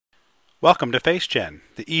Welcome to FaceGen,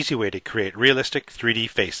 the easy way to create realistic 3D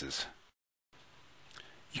faces.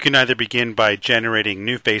 You can either begin by generating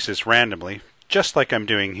new faces randomly, just like I'm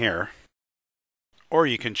doing here, or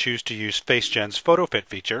you can choose to use FaceGen's PhotoFit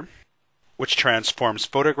feature, which transforms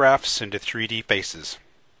photographs into 3D faces.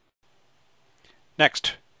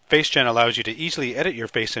 Next, FaceGen allows you to easily edit your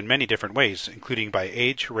face in many different ways, including by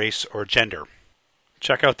age, race, or gender.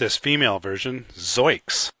 Check out this female version,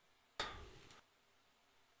 Zoiks!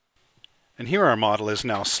 And here our model is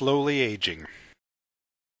now slowly aging.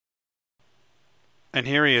 And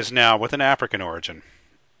here he is now with an African origin.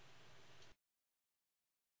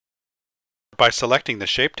 By selecting the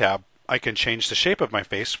Shape tab, I can change the shape of my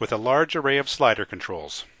face with a large array of slider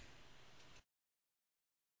controls.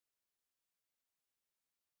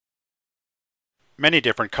 Many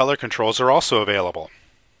different color controls are also available.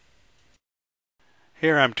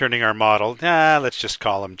 Here I'm turning our model, let's just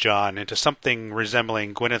call him John, into something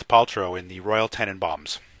resembling Gwyneth Paltrow in the Royal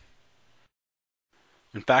Tenenbaums.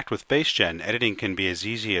 In fact, with FaceGen, editing can be as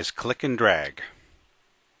easy as click and drag.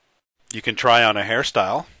 You can try on a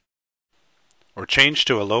hairstyle, or change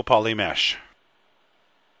to a low poly mesh.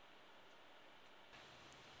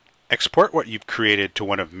 Export what you've created to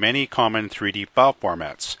one of many common 3D file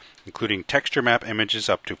formats, including texture map images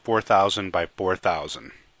up to 4000 by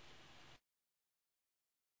 4000.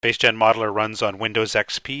 FaceGen Modeler runs on Windows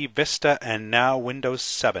XP, Vista, and now Windows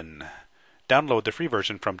 7. Download the free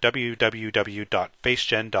version from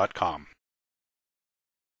www.facegen.com.